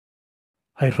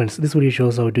Hi friends, this video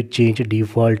shows how to change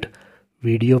default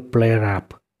video player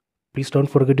app. Please don't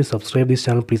forget to subscribe this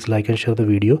channel. Please like and share the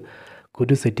video. Go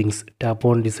to settings, tap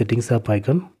on the settings app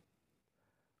icon,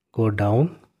 go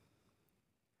down,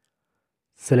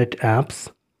 select apps,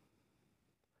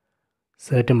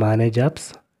 select manage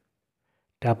apps,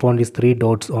 tap on these three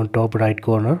dots on top right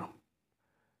corner,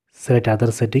 select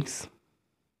other settings,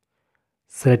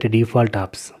 select default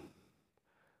apps.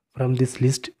 From this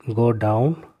list, go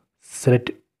down,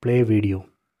 select play video.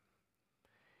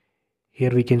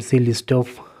 Here we can see list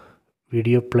of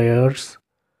video players.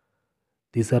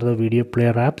 These are the video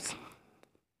player apps.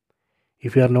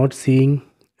 If you are not seeing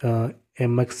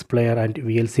MX player and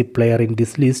VLC player in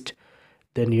this list,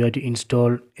 then you have to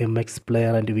install MX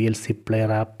player and VLC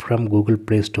player app from Google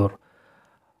Play Store.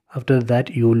 After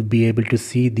that, you will be able to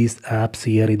see these apps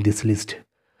here in this list.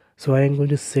 So I am going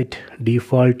to set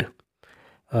default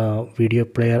video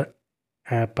player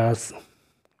app as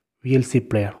VLC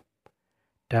player.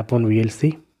 Tap on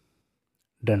VLC,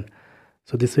 done.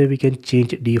 So this way we can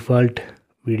change default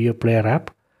video player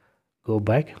app. Go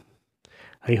back.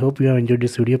 I hope you have enjoyed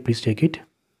this video. Please check it.